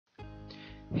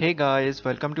Hey guys,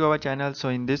 welcome to our channel. So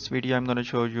in this video I'm going to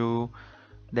show you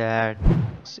that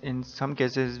in some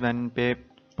cases when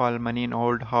PayPal money in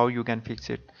hold, how you can fix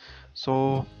it.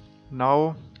 So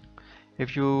now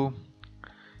if you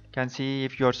can see,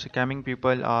 if you are scamming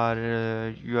people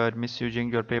or you are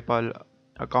misusing your PayPal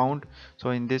account, so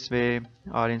in this way,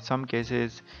 or in some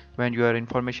cases when your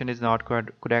information is not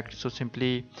correct, so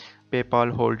simply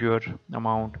PayPal hold your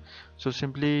amount. So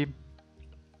simply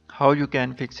how you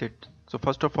can fix it. So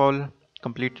first of all,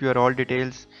 complete your all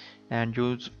details and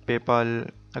use PayPal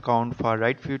account for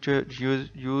right future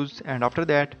use, and after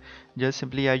that just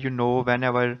simply, as you know,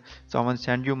 whenever someone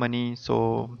send you money,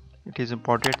 so it is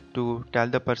important to tell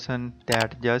the person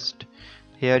that just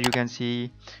here you can see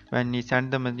when he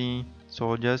send the money,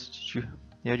 so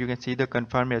here you can see the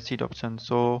confirm receipt option,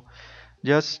 so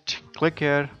just click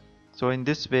here. So in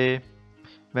this way,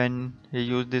 when you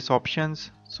use these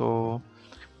options, so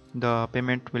the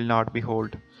payment will not be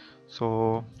hold.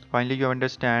 So finally you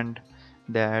understand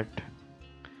that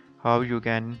how you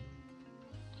can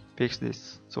fix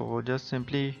this. So just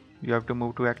simply you have to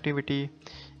move to activity,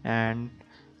 and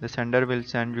the sender will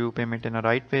send you payment in a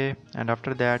right way, and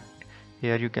after that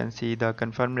here you can see the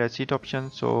confirm receipt option.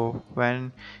 So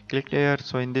when click here,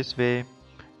 so in this way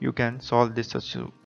you can solve this issue.